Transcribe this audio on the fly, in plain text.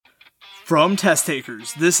From test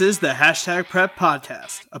takers, this is the Hashtag Prep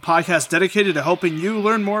Podcast, a podcast dedicated to helping you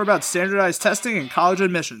learn more about standardized testing and college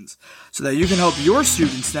admissions so that you can help your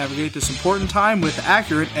students navigate this important time with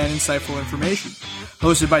accurate and insightful information.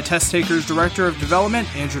 Hosted by Test Takers Director of Development,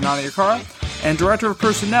 Andrew Naniakara, and Director of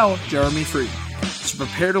Personnel, Jeremy Freed. So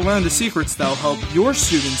prepare to learn the secrets that will help your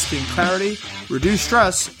students gain clarity, reduce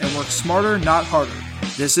stress, and work smarter, not harder.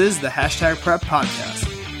 This is the Hashtag Prep Podcast.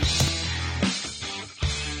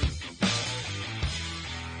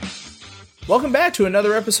 Welcome back to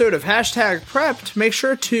another episode of Hashtag Prepped. Make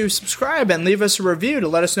sure to subscribe and leave us a review to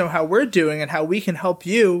let us know how we're doing and how we can help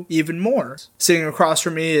you even more. Sitting across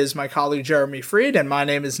from me is my colleague Jeremy Freed, and my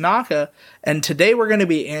name is Naka, and today we're going to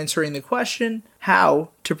be answering the question, how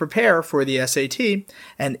to prepare for the SAT,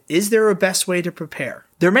 and is there a best way to prepare?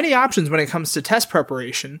 There are many options when it comes to test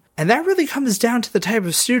preparation, and that really comes down to the type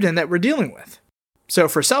of student that we're dealing with. So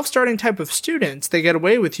for self-starting type of students, they get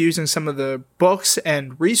away with using some of the books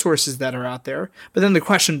and resources that are out there. But then the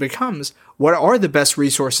question becomes, what are the best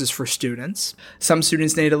resources for students? Some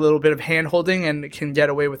students need a little bit of hand-holding and can get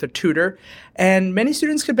away with a tutor. And many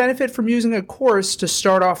students could benefit from using a course to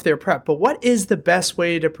start off their prep. But what is the best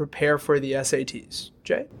way to prepare for the SATs?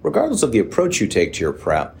 Jay? Regardless of the approach you take to your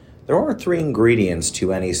prep, there are three ingredients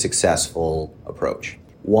to any successful approach.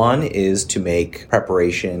 One is to make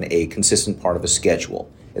preparation a consistent part of a schedule.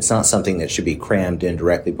 It's not something that should be crammed in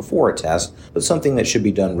directly before a test, but something that should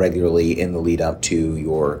be done regularly in the lead up to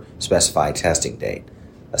your specified testing date.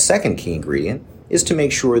 A second key ingredient is to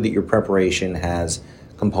make sure that your preparation has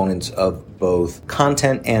components of both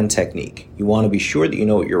content and technique. You want to be sure that you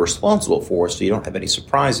know what you're responsible for so you don't have any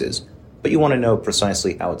surprises, but you want to know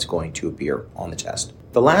precisely how it's going to appear on the test.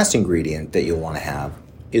 The last ingredient that you'll want to have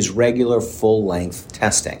is regular full-length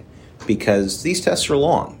testing, because these tests are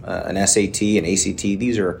long. An SAT, an ACT,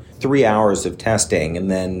 these are 3 hours of testing, and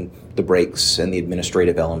then the breaks and the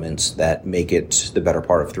administrative elements that make it the better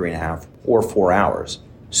part of 3.5 or 4 hours.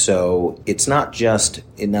 So it's not just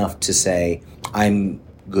enough to say, I'm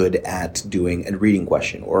good at doing a reading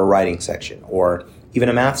question or a writing section or even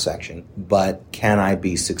a math section, but can I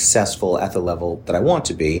be successful at the level that I want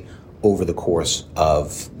to be over the course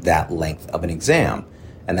of that length of an exam?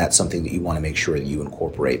 And that's something that you want to make sure that you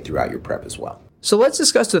incorporate throughout your prep as well. So let's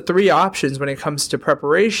discuss the three options when it comes to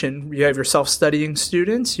preparation. You have your self-studying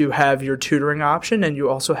students, you have your tutoring option, and you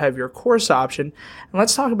also have your course option. And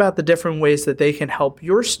let's talk about the different ways that they can help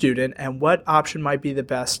your student and what option might be the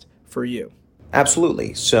best for you.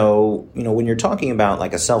 Absolutely. So, when you're talking about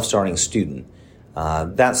like a self-starting student,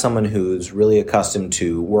 that's someone who's really accustomed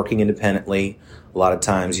to working independently. A lot of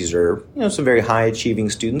times these are, some very high achieving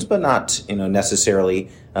students, but not, necessarily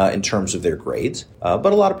in terms of their grades.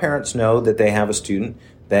 But a lot of parents know that they have a student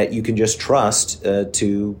that you can just trust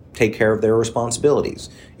to take care of their responsibilities.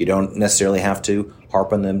 You don't necessarily have to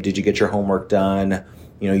harp on them. Did you get your homework done?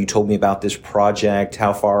 You told me about this project.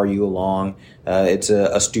 How far are you along? It's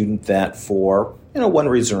a student that for, one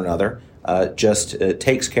reason or another, just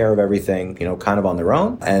takes care of everything, kind of on their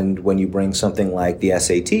own. And when you bring something like the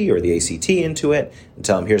SAT or the ACT into it and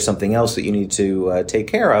tell them here's something else that you need to take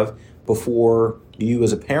care of before you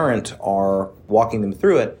as a parent are walking them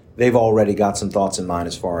through it, they've already got some thoughts in mind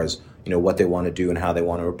as far as, what they want to do and how they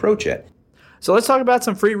want to approach it. So let's talk about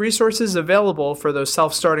some free resources available for those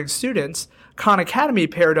self-starting students. Khan Academy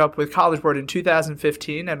paired up with College Board in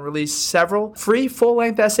 2015 and released several free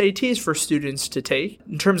full-length SATs for students to take.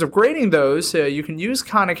 In terms of grading those, you can use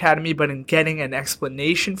Khan Academy, but in getting an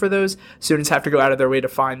explanation for those, students have to go out of their way to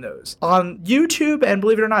find those. On YouTube and,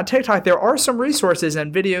 believe it or not, TikTok, there are some resources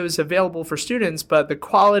and videos available for students, but the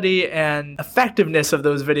quality and effectiveness of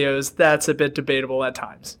those videos, that's a bit debatable at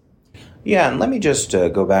times. Yeah, and let me just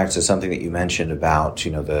go back to something that you mentioned about,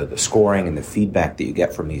 the scoring and the feedback that you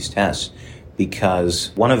get from these tests,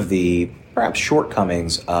 because one of the perhaps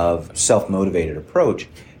shortcomings of self-motivated approach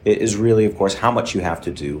is really, of course, how much you have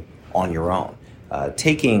to do on your own.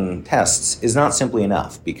 Taking tests is not simply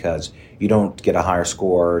enough because you don't get a higher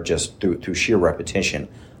score just through sheer repetition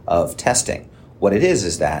of testing. What it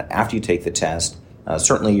is that after you take the test,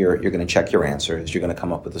 certainly you're going to check your answers. You're going to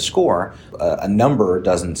come up with a score. A number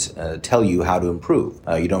doesn't tell you how to improve.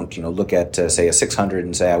 You don't look at, say, a 600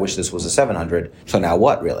 and say, I wish this was a 700. So now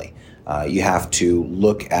what, really? You have to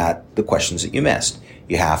look at the questions that you missed.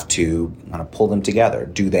 You have to kind of pull them together.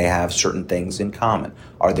 Do they have certain things in common?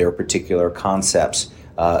 Are there particular concepts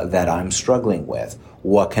that I'm struggling with?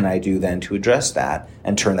 What can I do then to address that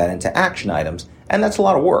and turn that into action items? And that's a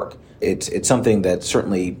lot of work. It's something that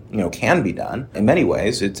certainly, can be done. In many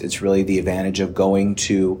ways, it's really the advantage of going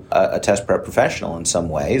to a test prep professional in some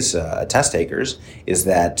ways, test takers, is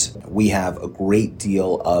that we have a great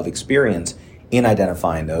deal of experience in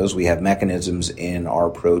identifying those. We have mechanisms in our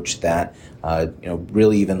approach that,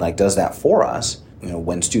 really even does that for us.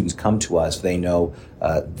 When students come to us, they know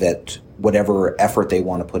that whatever effort they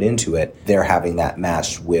want to put into it, they're having that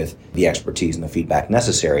matched with the expertise and the feedback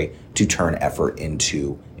necessary to turn effort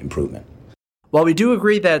into improvement. While we do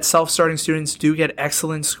agree that self-starting students do get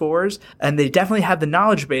excellent scores, and they definitely have the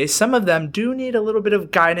knowledge base, some of them do need a little bit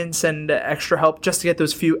of guidance and extra help just to get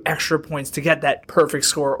those few extra points to get that perfect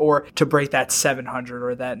score or to break that 700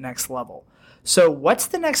 or that next level. So what's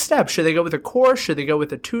the next step? Should they go with a course? Should they go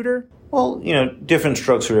with a tutor? Well, different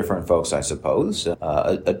strokes for different folks, I suppose.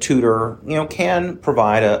 A tutor, can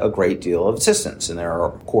provide a great deal of assistance. And there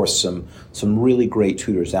are, of course, some really great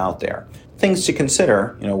tutors out there. Things to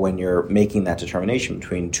consider, when you're making that determination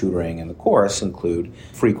between tutoring and the course include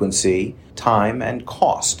frequency, time, and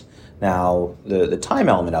cost. Now, the time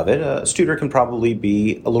element of it, a tutor can probably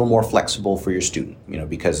be a little more flexible for your student,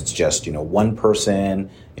 because it's just, one person,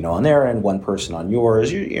 on their end, one person on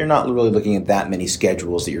yours. You're not really looking at that many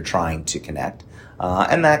schedules that you're trying to connect.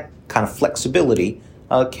 And that kind of flexibility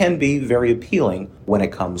can be very appealing when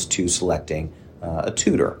it comes to selecting a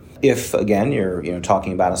tutor. If, again, you're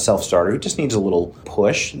talking about a self-starter who just needs a little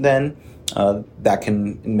push, then that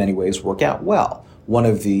can, in many ways, work out well. One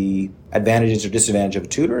of the advantages or disadvantages of a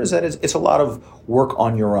tutor is that it's a lot of work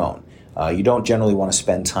on your own. You don't generally want to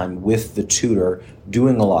spend time with the tutor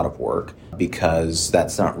doing a lot of work because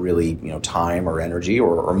that's not really time or energy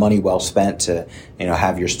or money well spent to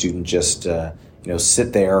have your student just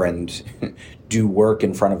sit there and do work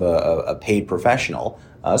in front of a paid professional.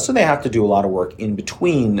 So they have to do a lot of work in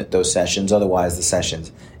between those sessions. Otherwise, the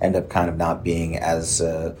sessions end up kind of not being as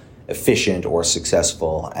efficient or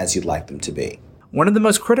successful as you'd like them to be. One of the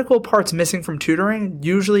most critical parts missing from tutoring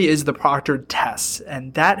usually is the proctored tests,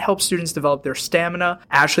 and that helps students develop their stamina,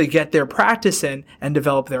 actually get their practice in, and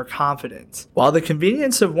develop their confidence. While the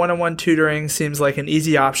convenience of one-on-one tutoring seems like an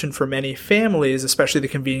easy option for many families, especially the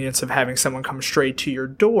convenience of having someone come straight to your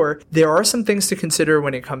door, there are some things to consider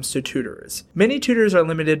when it comes to tutors. Many tutors are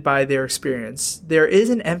limited by their experience. There is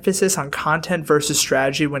an emphasis on content versus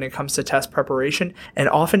strategy when it comes to test preparation, and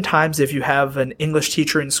oftentimes if you have an English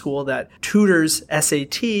teacher in school that tutors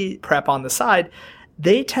SAT prep on the side,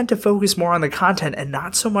 they tend to focus more on the content and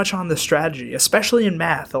not so much on the strategy, especially in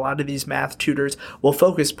math. A lot of these math tutors will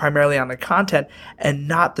focus primarily on the content and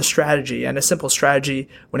not the strategy. And a simple strategy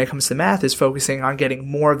when it comes to math is focusing on getting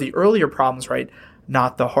more of the earlier problems right,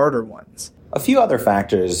 not the harder ones. A few other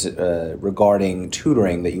factors regarding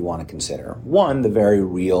tutoring that you want to consider. One, the very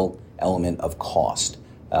real element of cost.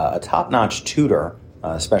 A top-notch tutor,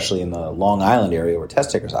 especially in the Long Island area where Test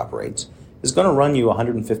Takers operates, is going to run you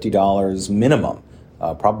 $150 minimum,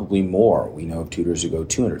 probably more. We know of tutors who go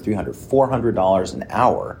 $200, $300, $400 an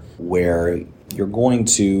hour, where you're going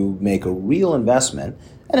to make a real investment,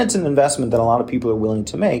 and it's an investment that a lot of people are willing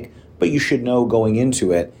to make, but you should know going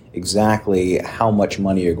into it exactly how much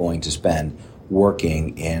money you're going to spend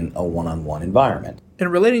working in a one-on-one environment.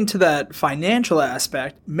 And relating to that financial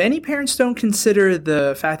aspect, many parents don't consider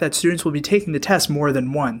the fact that students will be taking the test more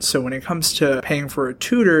than once. So when it comes to paying for a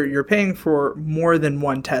tutor, you're paying for more than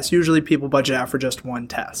one test. Usually people budget out for just one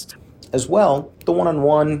test. As well, the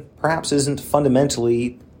one-on-one perhaps isn't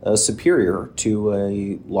fundamentally superior to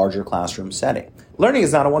a larger classroom setting. Learning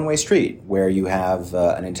is not a one-way street where you have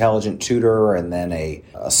an intelligent tutor and then a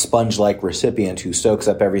sponge-like recipient who soaks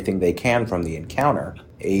up everything they can from the encounter.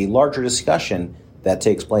 A larger discussion that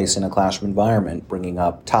takes place in a classroom environment, bringing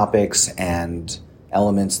up topics and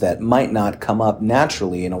elements that might not come up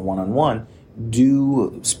naturally in a one-on-one,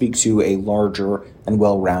 do speak to a larger and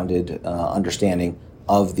well-rounded understanding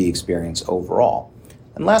of the experience overall.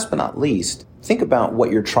 And last but not least, think about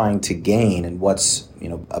what you're trying to gain and what's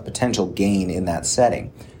a potential gain in that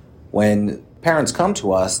setting. When parents come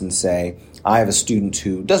to us and say, I have a student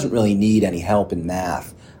who doesn't really need any help in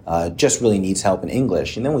math, just really needs help in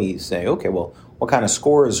English, and then we say, okay, well, what kind of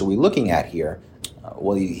scores are we looking at here?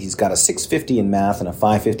 Well, he's got a 650 in math and a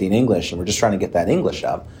 550 in English, and we're just trying to get that English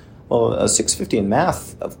up. Well, a 650 in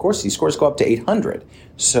math, of course, these scores go up to 800.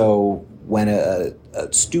 So when a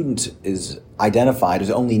student is identified as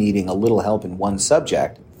only needing a little help in one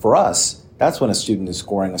subject, for us, that's when a student is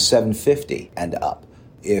scoring a 750 and up.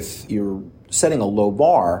 If you're setting a low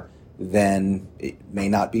bar, then it may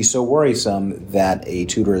not be so worrisome that a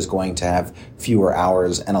tutor is going to have fewer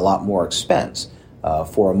hours and a lot more expense.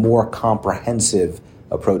 For a more comprehensive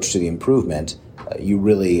approach to the improvement, you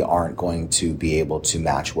really aren't going to be able to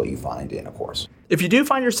match what you find in a course. If you do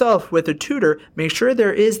find yourself with a tutor, make sure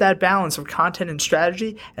there is that balance of content and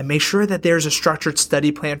strategy, and make sure that there's a structured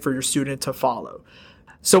study plan for your student to follow.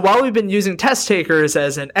 So while we've been using Test Takers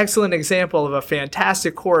as an excellent example of a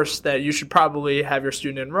fantastic course that you should probably have your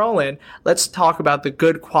student enroll in, let's talk about the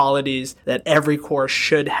good qualities that every course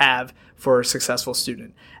should have for a successful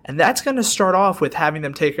student. And that's going to start off with having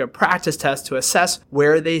them take a practice test to assess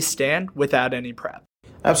where they stand without any prep.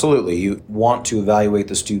 Absolutely. You want to evaluate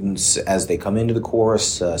the students as they come into the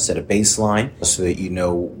course, set a baseline so that you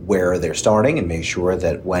know where they're starting, and make sure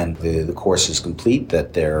that when the course is complete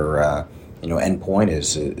that their endpoint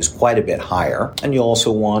is quite a bit higher. And you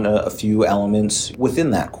also want a few elements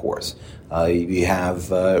within that course. You have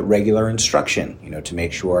regular instruction, to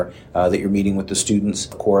make sure that you're meeting with the students,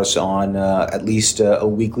 of course, on at least a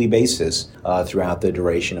weekly basis throughout the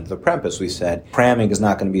duration of the prep. As we said, cramming is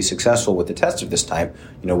not going to be successful with a test of this type.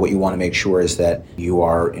 What you want to make sure is that you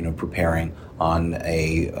are, preparing on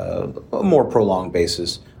a more prolonged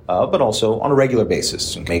basis, but also on a regular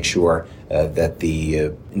basis. Make sure that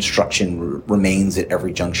the instruction remains at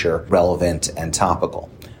every juncture relevant and topical.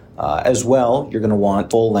 As well, you're going to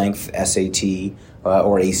want full-length SAT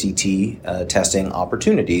or ACT testing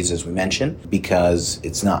opportunities, as we mentioned, because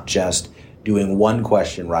it's not just doing one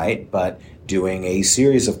question right, but doing a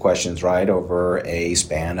series of questions right over a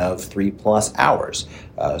span of 3+ hours.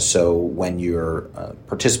 So when you're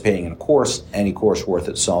participating in a course, any course worth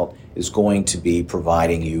its salt is going to be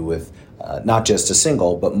providing you with not just a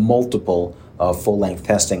single, but multiple full-length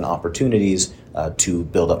testing opportunities to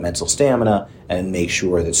build up mental stamina and make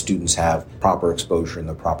sure that students have proper exposure and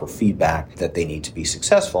the proper feedback that they need to be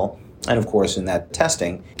successful. And of course, in that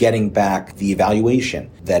testing, getting back the evaluation.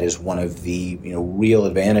 That is one of the real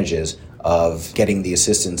advantages of getting the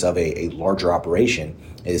assistance of a larger operation,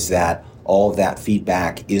 is that all of that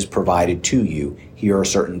feedback is provided to you. Here are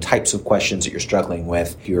certain types of questions that you're struggling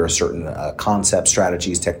with. Here are certain concepts,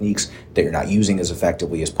 strategies, techniques that you're not using as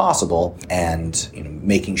effectively as possible, and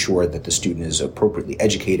making sure that the student is appropriately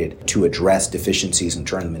educated to address deficiencies and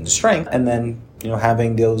turn them into strength, and then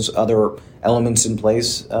having those other elements in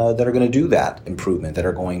place that are going to do that improvement, that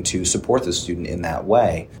are going to support the student in that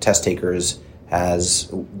way. Test Takers has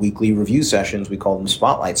weekly review sessions. We call them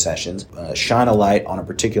spotlight sessions. Shine a light on a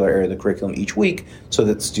particular area of the curriculum each week so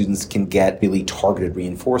that students can get really targeted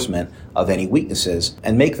reinforcement of any weaknesses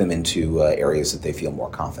and make them into areas that they feel more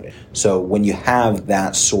confident. So when you have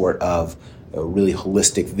that sort of really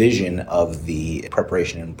holistic vision of the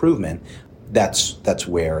preparation and improvement, that's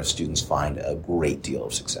where students find a great deal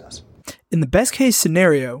of success. In the best case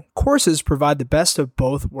scenario, courses provide the best of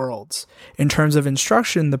both worlds. In terms of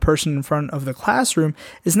instruction, the person in front of the classroom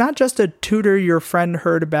is not just a tutor your friend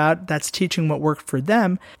heard about that's teaching what worked for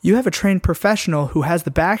them. You have a trained professional who has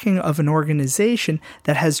the backing of an organization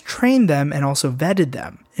that has trained them and also vetted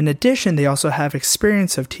them. In addition, they also have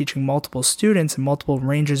experience of teaching multiple students and multiple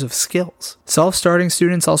ranges of skills. Self-starting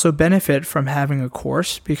students also benefit from having a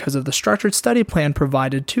course because of the structured study plan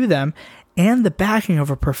provided to them and the backing of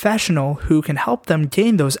a professional who can help them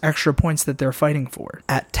gain those extra points that they're fighting for.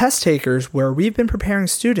 At Test Takers, where we've been preparing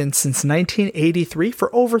students since 1983 for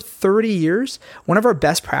over 30 years, one of our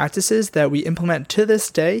best practices that we implement to this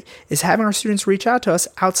day is having our students reach out to us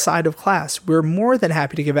outside of class. We're more than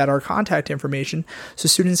happy to give out our contact information so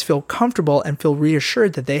students feel comfortable and feel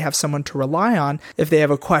reassured that they have someone to rely on if they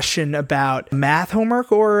have a question about math homework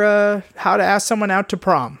or how to ask someone out to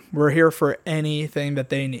prom. We're here for anything that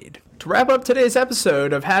they need. To wrap up today's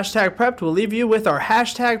episode of Hashtag Prepped, we'll leave you with our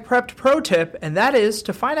Hashtag Prepped pro tip, and that is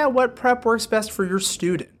to find out what prep works best for your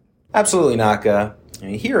student. Absolutely, Naka.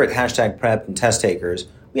 Here at Hashtag Prepped and Test Takers,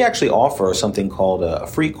 we actually offer something called a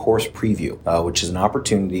free course preview, which is an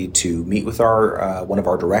opportunity to meet with one of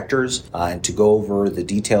our directors and to go over the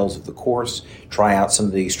details of the course, try out some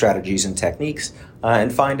of the strategies and techniques,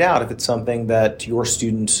 and find out if it's something that your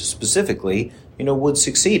students specifically would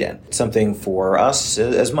succeed in. It's something for us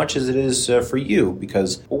as much as it is for you,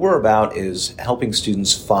 because what we're about is helping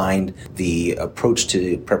students find the approach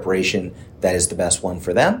to preparation that is the best one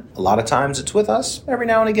for them. A lot of times it's with us. Every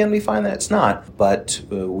now and again we find that it's not, but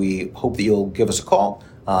we hope that you'll give us a call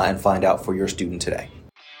and find out for your student today.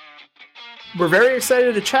 We're very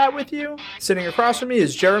excited to chat with you. Sitting across from me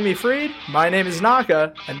is Jeremy Freed. My name is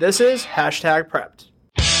Naka, and this is Hashtag Prepped.